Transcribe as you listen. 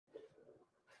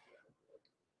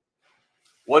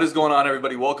What is going on,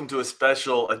 everybody? Welcome to a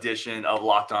special edition of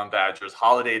Locked On Badgers,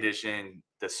 Holiday Edition,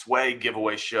 the Swag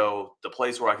Giveaway Show, the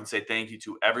place where I can say thank you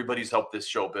to everybody who's helped this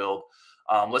show build.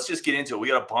 Let's just get into it. We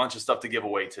got a bunch of stuff to give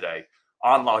away today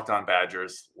on Locked On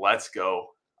Badgers. Let's go.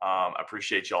 I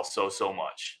appreciate y'all so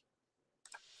much.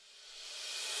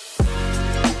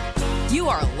 You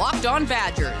are Locked On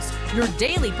Badgers, your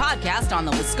daily podcast on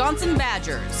the Wisconsin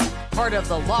Badgers. Part of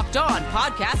the Locked On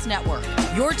Podcast Network,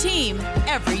 your team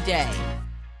every day.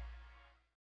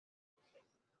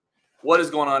 What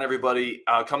is going on, everybody?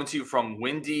 Coming to you from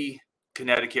windy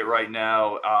Connecticut right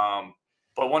now.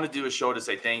 But I want to do a show to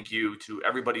say thank you to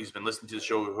everybody who's been listening to the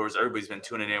show, everybody's been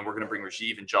tuning in. We're going to bring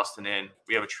Rajiv and Justin in.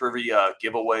 We have a trivia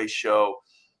giveaway show.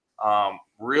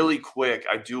 Really quick,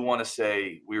 I do want to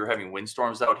say we were having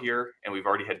windstorms out here, and we've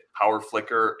already had power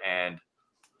flicker, and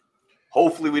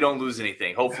hopefully we don't lose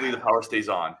anything. Hopefully the power stays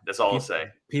on. That's all I'll say.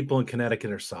 People in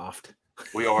Connecticut are soft.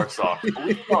 We are soft.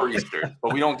 We are Eastern,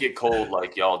 but we don't get cold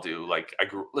like y'all do. Like I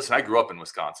grew up in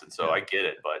Wisconsin, so I get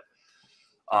it.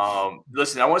 But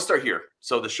listen, I want to start here.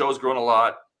 So the show has grown a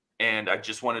lot, and I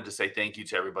just wanted to say thank you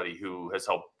to everybody who has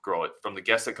helped grow it. From the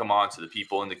guests that come on, to the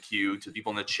people in the queue, to the people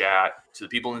in the chat, to the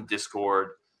people in the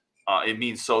Discord. It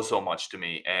means so much to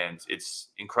me, and it's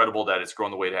incredible that it's grown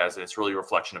the way it has, and it's really a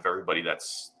reflection of everybody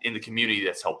that's in the community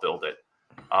that's helped build it.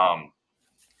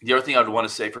 The other thing I would want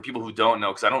to say for people who don't know,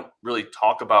 because I don't really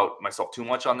talk about myself too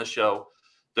much on the show,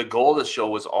 the goal of the show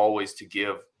was always to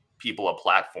give people a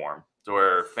platform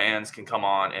where fans can come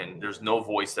on and there's no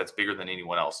voice that's bigger than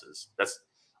anyone else's. That's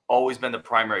always been the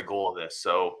primary goal of this.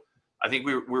 So I think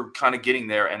we're kind of getting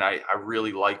there, and I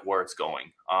really like where it's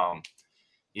going. And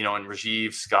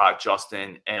Rajiv, Scott,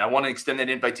 Justin, and I want to extend that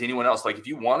invite to anyone else. Like, if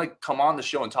you want to come on the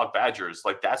show and talk Badgers,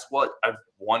 like that's what I've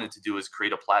wanted to do, is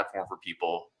create a platform for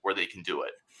people where they can do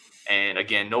it. And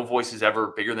again, no voice is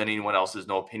ever bigger than anyone else's.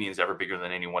 No opinion is ever bigger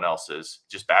than anyone else's.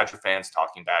 Just Badger fans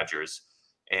talking Badgers.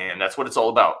 And that's what it's all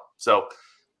about. So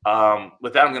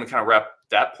with that, I'm going to kind of wrap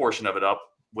that portion of it up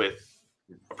with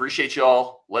appreciate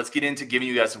y'all. Let's get into giving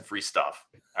you guys some free stuff.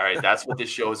 All right. That's what this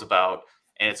show is about.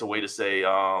 And it's a way to say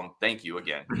thank you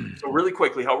again. So really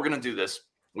quickly, how we're going to do this,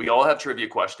 we all have trivia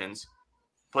questions.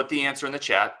 Put the answer in the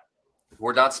chat.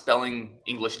 We're not spelling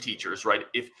English teachers, right?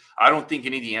 If I don't think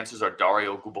any of the answers are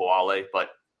Dario Guboale, but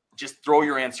just throw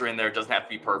your answer in there. It doesn't have to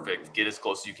be perfect. Get as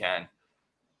close as you can.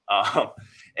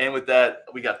 And with that,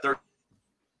 we got 30.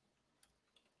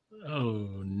 Oh,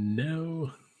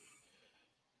 no.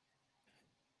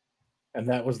 And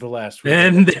that was the last one.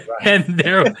 And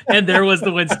there was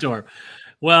the windstorm.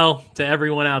 Well, to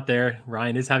everyone out there,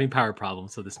 Ryan is having power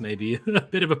problems, so this may be a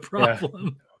bit of a problem.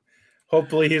 Yeah.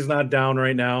 Hopefully he's not down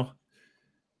right now.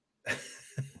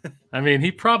 I mean,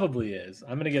 he probably is.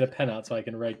 I'm going to get a pen out so I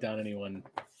can write down anyone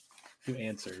who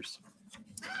answers.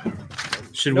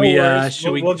 Should we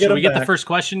get the first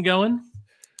question going?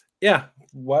 Yeah.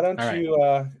 Why don't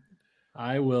you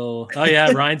I will. Oh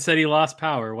yeah, Ryan said he lost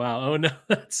power. Wow. Oh no,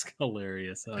 that's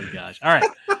hilarious. Oh gosh. All right.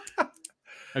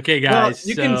 Okay, guys. Well,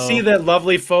 you can see that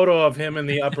lovely photo of him in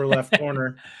the upper left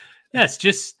corner. Yes,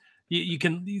 just you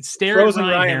can stare Frozen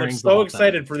at Ryan. I'm so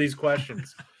excited for these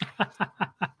questions.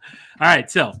 All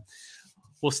right, so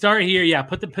we'll start here. Yeah,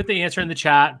 put the answer in the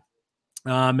chat,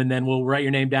 and then we'll write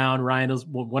your name down.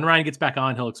 When Ryan gets back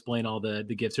on, he'll explain all the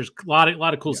gifts. There's a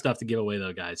lot of cool stuff to give away,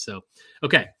 though, guys. So,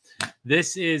 okay,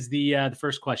 this is the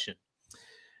first question.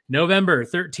 November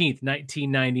 13th,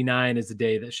 1999 is the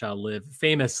day that shall live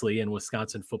famously in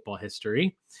Wisconsin football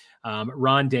history.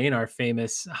 Ron Dayne, our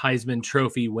famous Heisman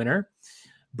Trophy winner,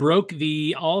 broke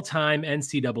the all-time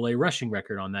NCAA rushing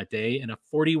record on that day in a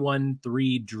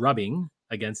 41-3 drubbing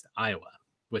against Iowa,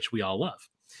 which we all love.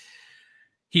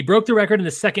 He broke the record in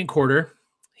the second quarter.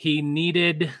 He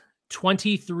needed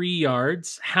 23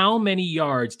 yards. How many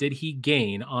yards did he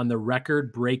gain on the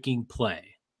record-breaking play?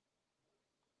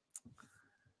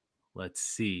 Let's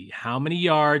see. How many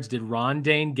yards did Ron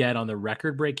Dayne get on the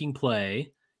record-breaking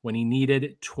play when he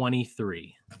needed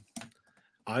 23?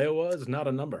 Iowa is not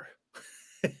a number.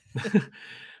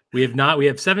 We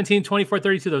have 17, 24,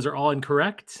 32. Those are all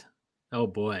incorrect. Oh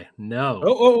boy. No.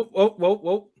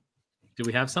 Whoa. Do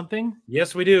we have something?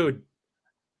 Yes, we do.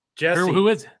 Jesse. Who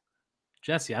is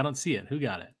Jesse? I don't see it. Who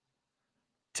got it?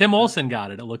 Tim Olson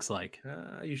got it. It looks like.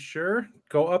 You sure?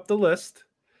 Go up the list.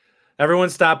 Everyone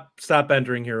stop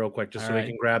entering here real quick, just all so we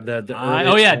can grab the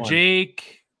one.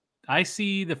 Jake. I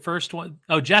see the first one.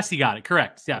 Oh, Jesse got it.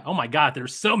 Correct. Yeah. Oh my God.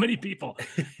 There's so many people.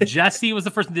 Jesse was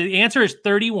the first. The answer is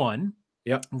 31.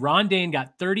 Yep. Ron Dayne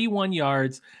got 31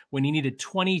 yards when he needed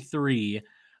 23.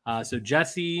 So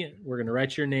Jesse, we're going to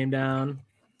write your name down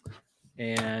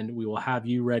and we will have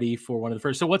you ready for one of the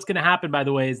first. So what's going to happen, by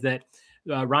the way, is that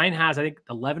Ryan has, I think,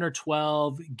 11 or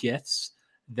 12 gifts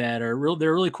that are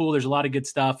they're really cool. There's a lot of good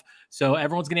stuff. So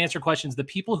everyone's going to answer questions. The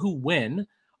people who win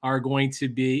are going to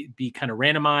be kind of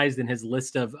randomized in his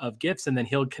list of gifts, and then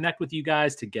he'll connect with you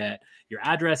guys to get your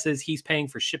addresses. He's paying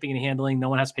for shipping and handling. No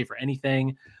one has to pay for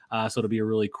anything. So it'll be a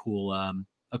really cool,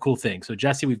 a cool thing. So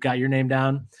Jesse, we've got your name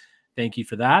down. Thank you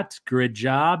for that. Good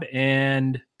job.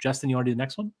 And Justin, you want to do the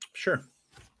next one? Sure.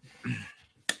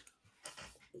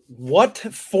 What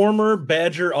former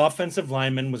Badger offensive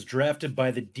lineman was drafted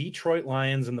by the Detroit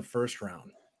Lions in the first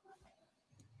round?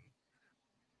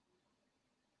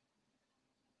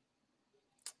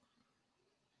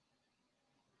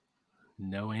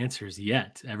 No answers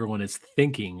yet. Everyone is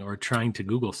thinking or trying to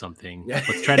Google something.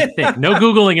 Let's try to think. No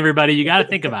Googling, everybody. You got to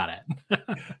think about it.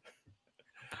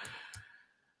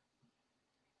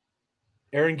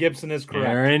 Aaron Gibson is correct.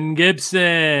 Aaron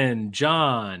Gibson.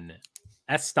 John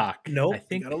Estock. No, I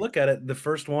think. You got to look at it. The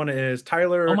first one is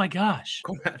Tyler. Oh my gosh.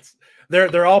 Gomez.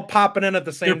 They're all popping in at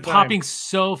the same time. They're popping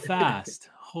so fast.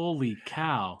 Holy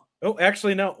cow. Oh,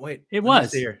 actually, no. Wait. It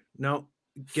was. Here. No.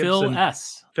 Gibson. Phil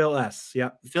S. Phil S. Yeah.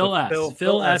 Phil S.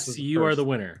 Phil S. You are the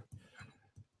winner.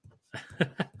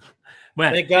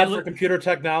 Well, thank God for computer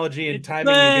technology and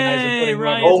timing. You guys are putting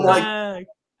Ryan. Oh my!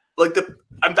 Like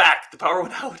I'm back. The power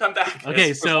went out. I'm back. Okay,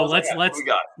 yes, so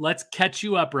let's catch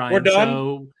you up, Ryan. We're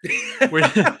done.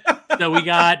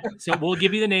 So we'll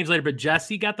give you the names later. But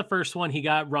Jesse got the first one. He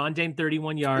got Rondane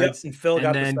 31 yards. Yep, and Phil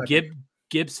got then the second.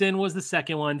 Gibson was the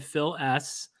second one. Phil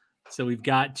S. So we've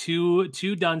got two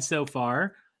done so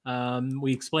far.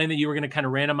 We explained that you were going to kind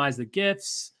of randomize the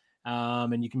gifts,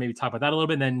 and you can maybe talk about that a little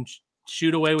bit, and then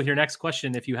shoot away with your next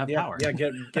question if you have power. Yeah,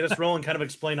 get us rolling. Kind of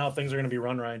explain how things are going to be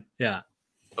run, Ryan. Yeah.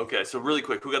 Okay, so really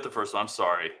quick, who got the first one? I'm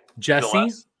sorry.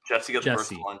 Jesse. Jesse got the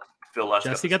first one. Phil S.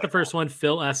 Jesse got the first one.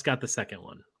 Phil S. got the second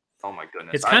one. Oh my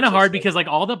goodness. It's kind of hard because like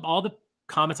all the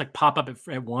comments like pop up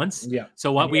at once. Yeah.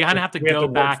 So what we kind of have to go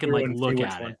back and like look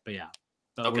at it. But yeah.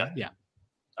 Okay. Yeah.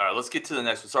 All right, let's get to the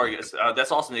next one. Sorry, guys.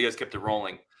 That's awesome that you guys kept it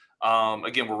rolling.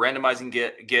 Again, we're randomizing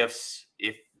gifts.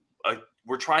 If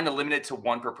we're trying to limit it to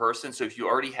one per person, so if you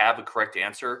already have a correct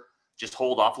answer, just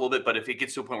hold off a little bit. But if it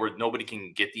gets to a point where nobody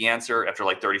can get the answer after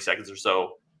like 30 seconds or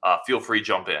so, feel free to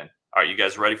jump in. All right, you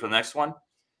guys ready for the next one?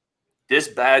 This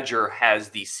Badger has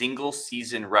the single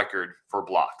season record for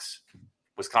blocks.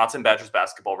 Wisconsin Badgers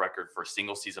basketball record for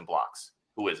single season blocks.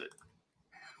 Who is it?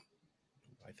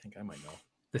 I think I might know.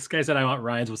 This guy said I want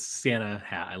Ryan's with Santa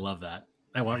hat. I love that.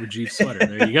 I want Rajiv's sweater.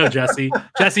 There you go, Jesse.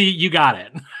 Jesse, you got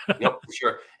it. Yep, for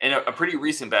sure. And a pretty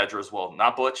recent Badger as well.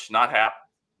 Not Butch, not Hap,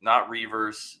 not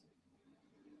Reavers.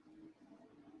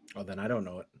 Oh, then I don't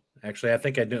know it. Actually, I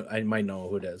think I do. I might know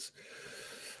who it is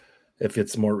if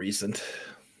it's more recent.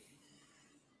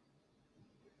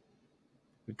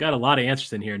 We've got a lot of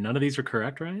answers in here. None of these are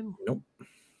correct, Ryan? Nope.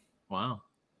 Wow.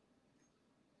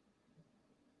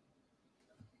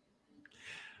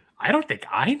 I don't think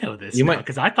I know this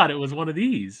because I thought it was one of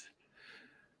these.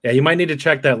 Yeah, you might need to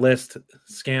check that list.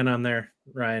 Scan on there,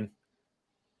 Ryan.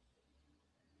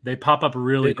 They pop up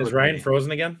really quickly. Is Ryan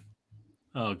frozen again?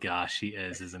 Oh, gosh, he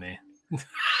is, isn't he?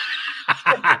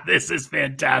 This is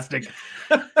fantastic.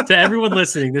 To everyone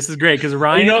listening, this is great because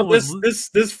Ryan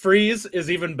this freeze is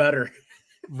even better.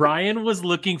 Ryan was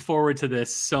looking forward to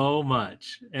this so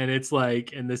much, and it's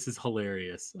like, and this is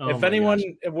hilarious. Oh, if anyone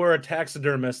were a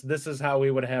taxidermist, this is how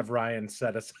we would have Ryan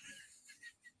set us.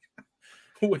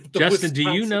 Justin,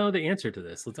 do you know the answer to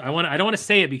this? I don't want to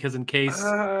say it because in case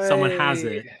someone has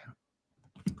it.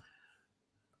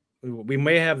 We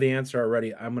may have the answer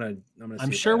already.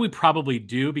 I'm sure we probably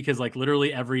do because like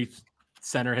literally every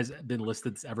center has been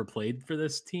listed that's ever played for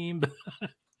this team.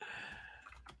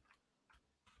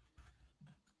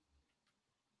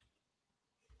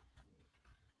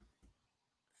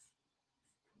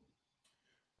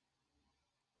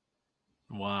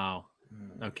 Wow.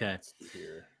 Okay.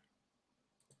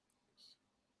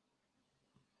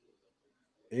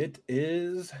 It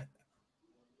is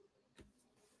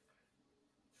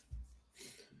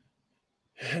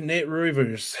Nate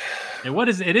Reavers. And what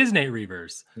is it? Is Nate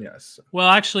Reavers? Yes. Well,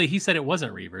 actually, he said it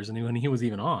wasn't Reavers, and when he was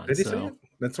even on. Did he say it?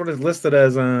 That's what it's listed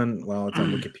as on. Well, it's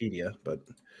on Wikipedia, but.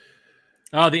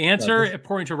 Oh, the answer,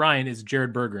 according to Ryan, is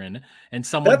Jared Berggren, and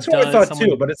someone. That's what I thought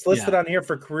too, but it's listed on here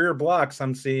for career blocks.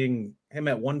 I'm seeing him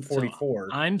at 144.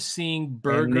 So I'm seeing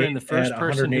Berggren. The first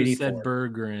person who said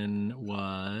Berggren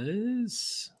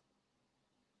was.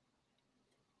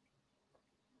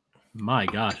 My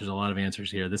gosh, there's a lot of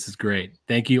answers here. This is great.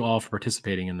 Thank you all for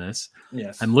participating in this.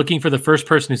 Yes, I'm looking for the first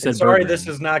person who said. Sorry, Berggren. this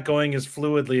is not going as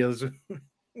fluidly as.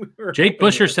 Jake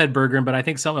Busher said Bergeron, but I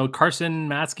think Carson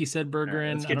Matzke said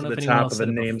Bergeron. Let's get I don't to know the if anyone top else of the said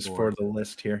it names before. for the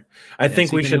list here. I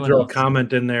think we should throw a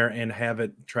comment in there and have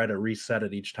it try to reset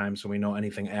it each time so we know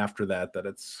anything after that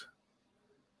it's.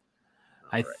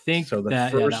 I think so. The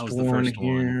that first that was the one first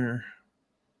here.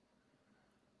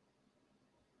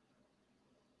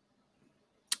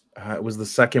 It was the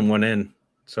second one in,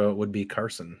 so it would be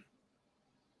Carson.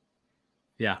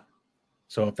 Yeah.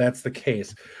 So if that's the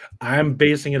case, I'm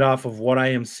basing it off of what I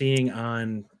am seeing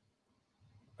on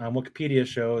Wikipedia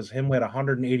shows him at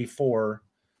 184,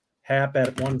 Happ at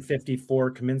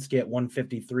 154, Kaminsky at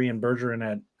 153, and Bergeron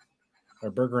at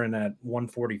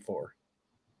 144.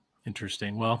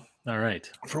 Interesting. Well, all right.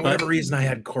 For whatever reason, I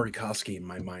had Corey Koski in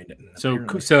my mind. So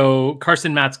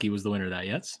Carson Matzke was the winner of that,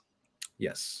 yes?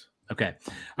 Yes. Okay.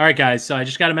 All right, guys. So I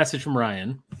just got a message from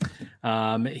Ryan.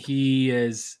 He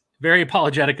is very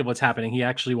apologetic of what's happening. He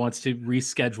actually wants to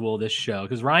reschedule this show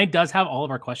because Ryan does have all of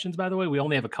our questions, by the way. We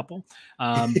only have a couple.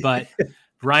 But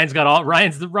Ryan's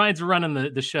running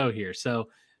the show here. So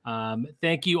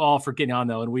thank you all for getting on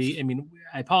though. And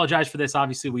I apologize for this.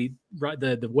 Obviously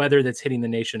the weather that's hitting the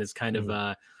nation is kind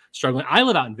of struggling. I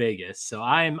live out in Vegas, so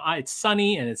it's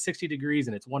sunny and it's 60 degrees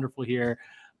and it's wonderful here,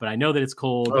 but I know that it's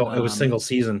cold. Oh, it was single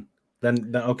season.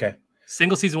 Then okay.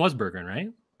 Single season was Bergeron, right?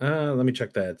 Let me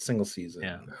check that. Single season.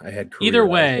 Yeah. I had career. Either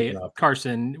way,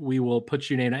 Carson, we will put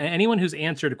your name. Anyone who's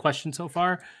answered a question so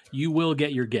far, you will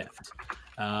get your gift.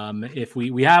 If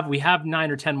we have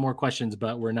 9 or 10 more questions,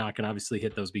 but we're not going to obviously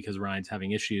hit those because Ryan's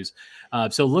having issues.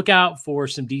 So look out for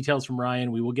some details from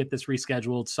Ryan. We will get this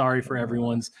rescheduled. Sorry for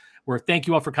everyone's work. Thank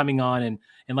you all for coming on. And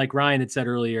like Ryan had said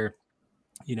earlier,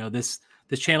 this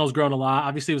channel's grown a lot.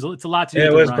 Obviously it's a lot to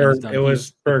do. It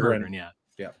was Bergeron. Yeah.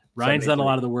 Yeah. Ryan's done a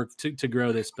lot of the work to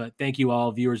grow this, but thank you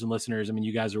all, viewers and listeners. I mean,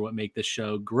 you guys are what make this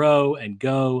show grow and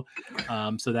go.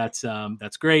 So that's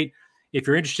great. If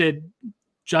you're interested,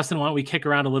 Justin, why don't we kick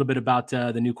around a little bit about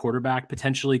the new quarterback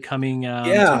potentially coming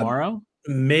tomorrow?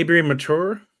 Maybe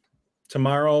mature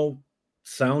tomorrow.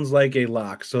 Sounds like a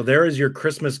lock. So there is your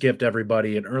Christmas gift,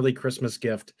 everybody, an early Christmas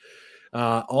gift.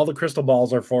 All the crystal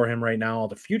balls are for him right now. All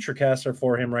the future casts are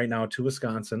for him right now to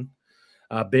Wisconsin.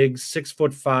 Big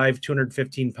 6'5",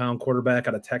 215-pound quarterback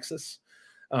out of Texas.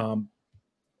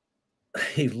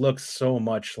 He looks so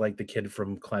much like the kid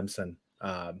from Clemson.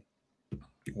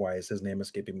 Why is his name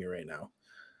escaping me right now?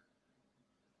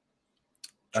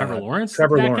 Trevor Lawrence?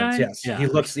 Trevor Lawrence, yes. Yeah. He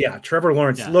looks, Trevor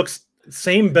Lawrence looks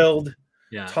same build,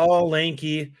 tall,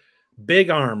 lanky, big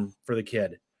arm for the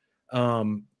kid.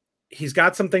 He's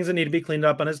got some things that need to be cleaned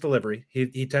up on his delivery.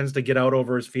 He tends to get out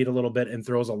over his feet a little bit and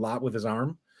throws a lot with his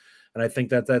arm. And I think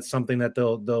that's something that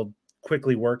they'll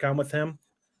quickly work on with him.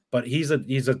 But he's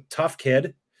a tough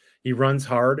kid. He runs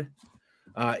hard.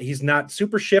 He's not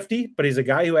super shifty, but he's a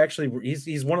guy who actually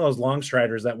he's one of those long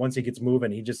striders that once he gets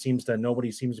moving, he just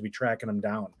nobody seems to be tracking him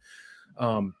down.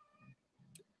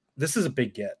 This is a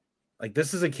big get. Like,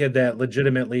 this is a kid that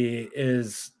legitimately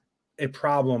is a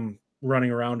problem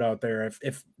running around out there.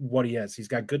 If what he is, he's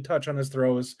got good touch on his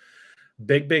throws,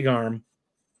 big arm,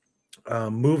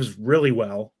 moves really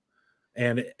well,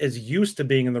 and is used to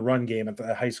being in the run game at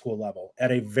the high school level,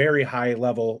 at a very high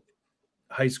level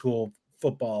high school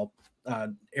football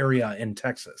area in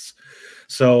Texas.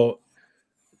 So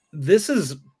this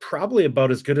is probably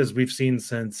about as good as we've seen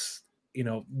since,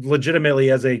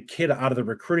 legitimately as a kid out of the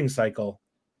recruiting cycle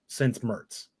since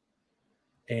Mertz.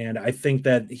 And I think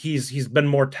that he's been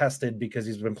more tested because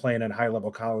he's been playing at high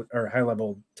level college or high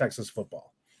level Texas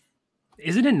football.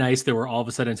 Isn't it nice that we're all of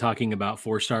a sudden talking about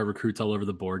 4-star as all over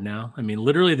the board now? I mean,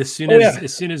 literally as soon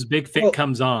as Big Fit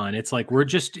comes on, it's like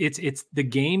it's the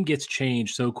game gets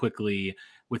changed so quickly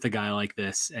with a guy like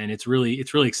this, and it's really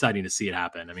exciting to see it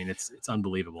happen. I mean, it's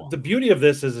unbelievable. The beauty of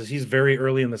this is he's very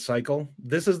early in the cycle.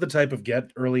 This is the type of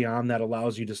get early on that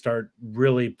allows you to start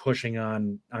really pushing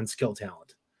on skill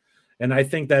talent. And I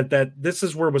think that this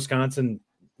is where Wisconsin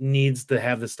needs to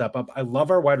have this step up. I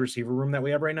love our wide receiver room that we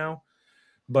have right now,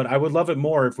 but I would love it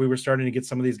more if we were starting to get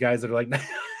some of these guys that are like,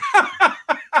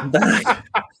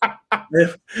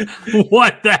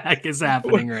 what the heck is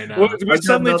happening right now? We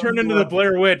suddenly turned into the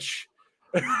Blair Witch.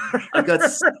 I got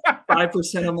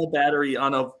 5% on my battery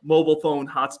on a mobile phone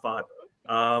hotspot.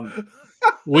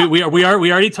 We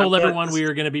already told everyone we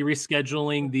are going to be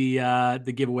rescheduling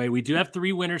the giveaway. We do have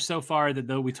 3 winners so far that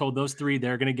though we told those 3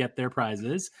 they're going to get their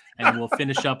prizes, and we'll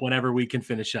finish up whenever we can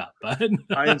finish up. But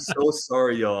I am so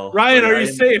sorry, y'all. Ryan, are you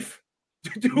safe?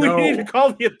 Do we need to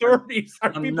call the authorities?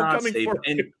 Are I'm people not coming safe. for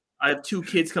And you? I have 2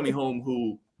 kids coming home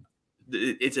who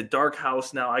it's a dark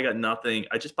house now. I got nothing.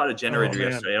 I just bought a generator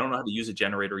yesterday. I don't know how to use a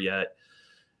generator yet.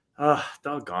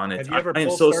 Doggone it. Have you ever I am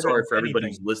pull so started sorry for everybody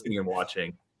anything? who's listening and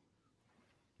watching.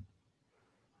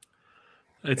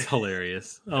 It's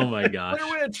hilarious. Oh my gosh.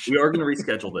 We are going to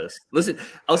reschedule this. Listen,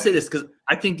 I'll say this because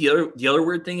I think the other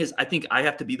weird thing is I think I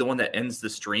have to be the one that ends the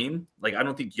stream. Like I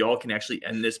don't think y'all can actually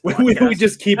end this podcast. We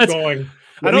just keep going.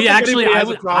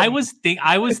 I was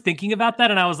thinking about that,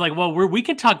 and I was like, well, we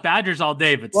can talk Badgers all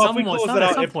day, but at some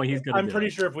point he's going to. I'm pretty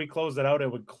sure if we close it out,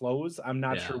 it would close. I'm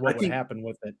not sure what would happen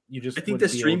with it. I think the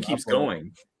stream keeps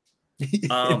going.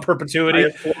 In perpetuity. I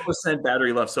have 4%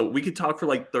 battery left, so we could talk for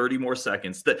like 30 more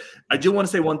seconds. I do want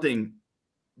to say one thing.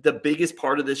 The biggest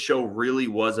part of this show really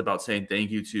was about saying thank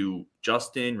you to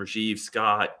Justin, Rajiv,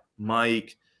 Scott,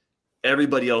 Mike,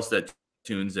 everybody else that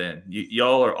tunes in.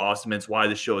 Y'all are awesome. It's why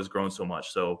the show has grown so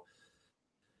much. So,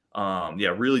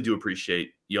 really do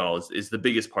appreciate y'all is the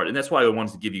biggest part. And that's why I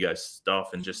wanted to give you guys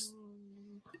stuff and just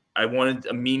I wanted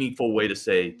a meaningful way to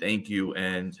say thank you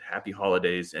and happy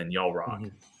holidays and y'all rock.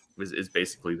 Mm-hmm. Is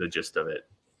basically the gist of it.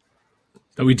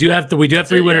 But we do have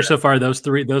three winners so far. Those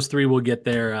three will get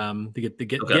their get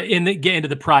into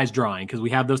the prize drawing because we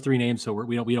have those three names. So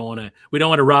we don't want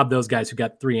to rob those guys who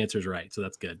got three answers right. So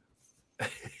that's good.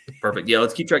 Perfect. Yeah,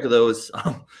 let's keep track of those.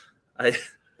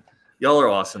 Y'all are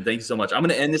awesome. Thank you so much. I'm going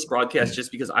to end this broadcast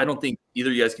just because I don't think either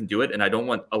of you guys can do it, and I don't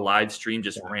want a live stream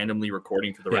just randomly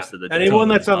recording for the rest of the day. Anyone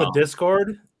that's on the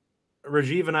Discord,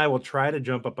 Rajiv and I will try to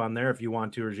jump up on there if you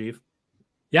want to, Rajiv.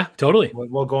 Yeah, totally.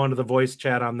 We'll go into the voice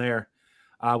chat on there.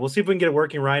 We'll see if we can get it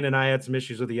working. Ryan and I had some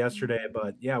issues with it yesterday,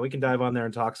 but yeah, we can dive on there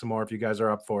and talk some more if you guys are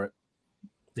up for it.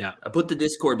 Yeah. I put the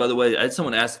Discord, by the way, I had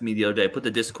someone ask me the other day, I put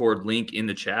the Discord link in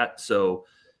the chat. So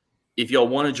if y'all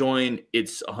want to join,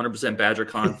 it's 100% Badger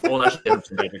content. Well, not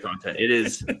 100% Badger content. It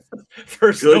is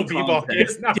first good no b-ball game.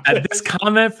 This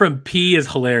comment from P is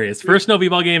hilarious. First no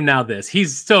b-ball game, now this.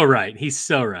 He's so right. He's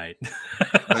so right.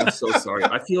 I'm so sorry.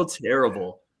 I feel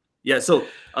terrible. Yeah, so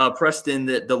Preston,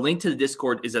 the link to the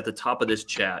Discord is at the top of this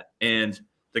chat. And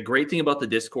the great thing about the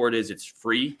Discord is it's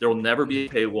free. There will never be a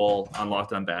paywall on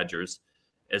Locked On Badgers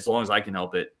as long as I can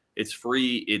help it. It's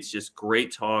free. It's just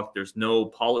great talk. There's no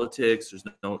politics. There's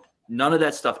none of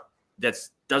that stuff that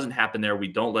doesn't happen there. We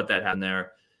don't let that happen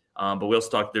there. But we'll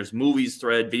talk. There's movies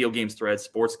thread, video games thread,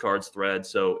 sports cards thread.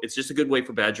 So it's just a good way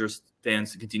for Badgers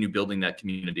fans to continue building that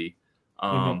community.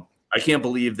 I can't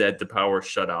believe that the power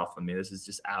shut off on me. This is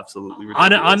just absolutely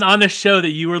ridiculous. On a show that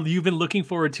you've been looking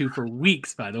forward to for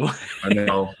weeks, by the way. I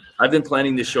know. I've been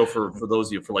planning this show for those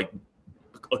of you for like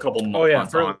a couple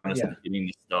months. Getting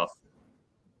these stuff.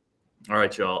 All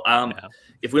right, y'all.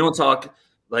 If we don't talk,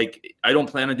 like I don't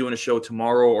plan on doing a show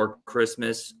tomorrow or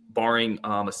Christmas, barring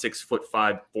a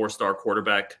 6'5", 4-star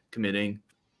quarterback committing.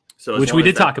 So which we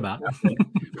did talk about.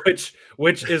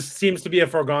 which seems to be a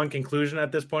foregone conclusion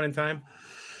at this point in time.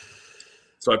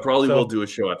 So I probably will do a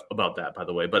show about that, by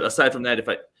the way. But aside from that,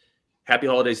 happy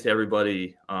holidays to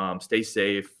everybody. Stay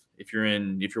safe. If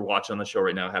you're watching on the show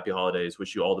right now, happy holidays.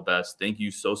 Wish you all the best. Thank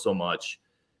you so much.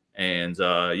 And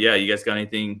you guys got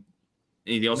anything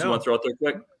else you want to throw out there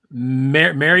quick?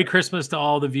 Merry Christmas to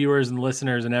all the viewers and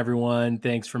listeners and everyone.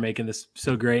 Thanks for making this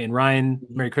so great. And Ryan,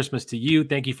 Merry Christmas to you.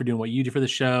 Thank you for doing what you do for the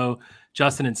show.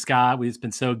 Justin and Scott, it's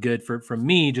been so good for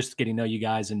me just getting to know you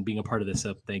guys and being a part of this.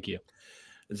 So thank you.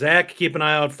 Zach, keep an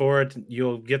eye out for it.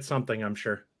 You'll get something, I'm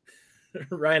sure.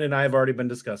 Ryan and I have already been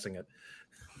discussing it.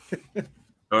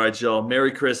 All right, y'all.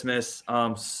 Merry Christmas.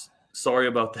 Sorry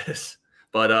about this,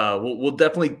 but we'll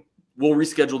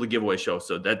reschedule the giveaway show,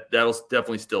 so that'll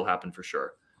definitely still happen for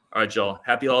sure. All right, y'all.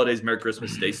 Happy holidays. Merry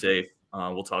Christmas. Stay safe.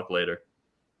 We'll talk later.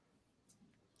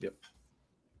 Yep.